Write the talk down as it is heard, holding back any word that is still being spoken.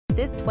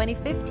This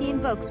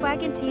 2015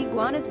 Volkswagen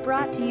Tiguan is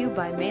brought to you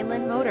by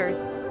Mainland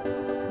Motors.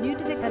 New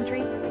to the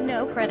country?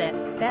 No credit.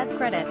 Bad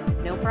credit?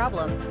 No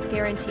problem.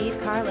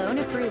 Guaranteed car loan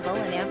approval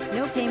and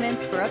no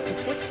payments for up to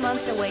 6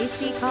 months away.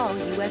 Call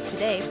us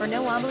today for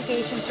no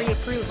obligation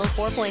pre-approval.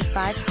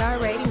 4.5-star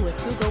rating with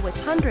Google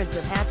with hundreds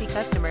of happy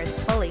customers.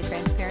 Fully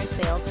transparent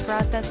sales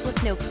process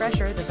with no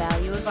pressure. The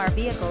value of our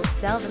vehicles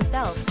sell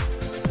themselves.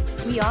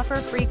 We offer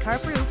free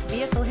car-proof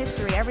vehicle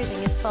history.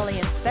 Everything is fully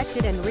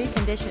inspected and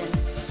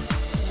reconditioned.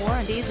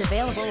 Warranties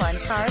available on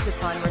cars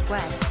upon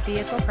request.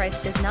 Vehicle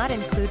price does not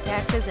include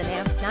taxes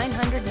and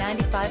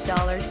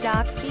 $995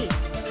 dock fee.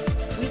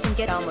 We can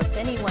get almost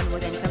anyone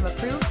with income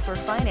approved for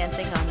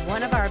financing on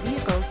one of our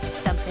vehicles.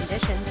 Some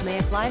conditions may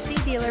apply.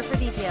 See dealer for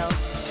details.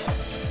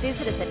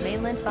 Visit us at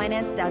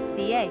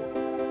mainlandfinance.ca.